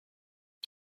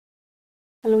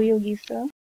Hello, Yogi sir.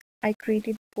 I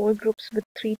created 4 groups with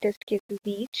 3 test cases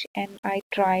each, and I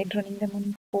tried running them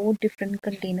on 4 different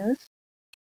containers.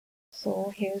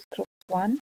 So here's group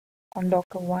 1 on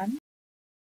Docker 1,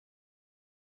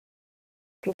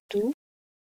 group 2,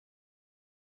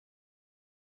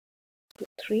 group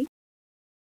 3,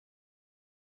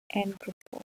 and group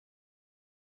 4.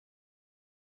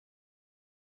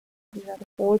 These are the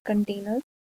 4 containers.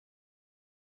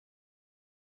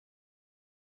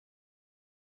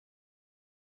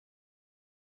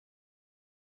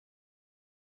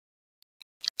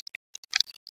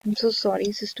 I'm so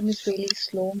sorry, system is really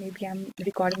slow. Maybe I'm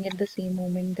recording at the same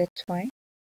moment, that's why.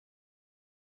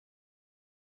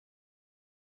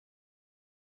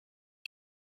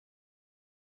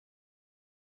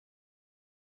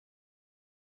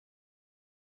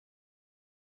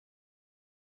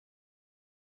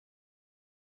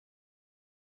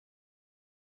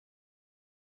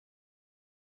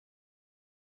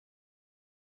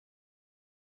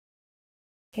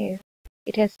 Here,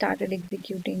 it has started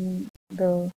executing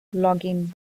the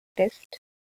login test.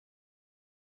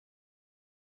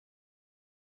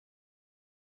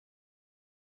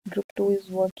 Group 2 is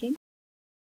working.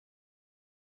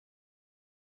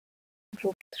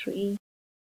 Group 3.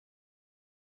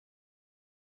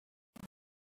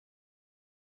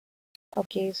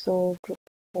 Okay, so group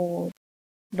 4.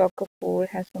 Docker 4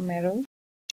 has some error.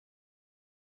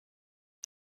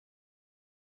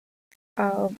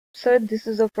 Sir, this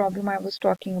is a problem I was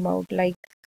talking about. Like,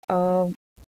 uh,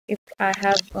 if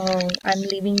I'm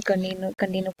leaving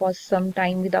container for some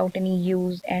time without any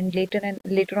use, and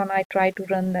later on I try to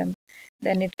run them,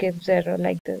 then it gives error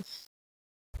like this.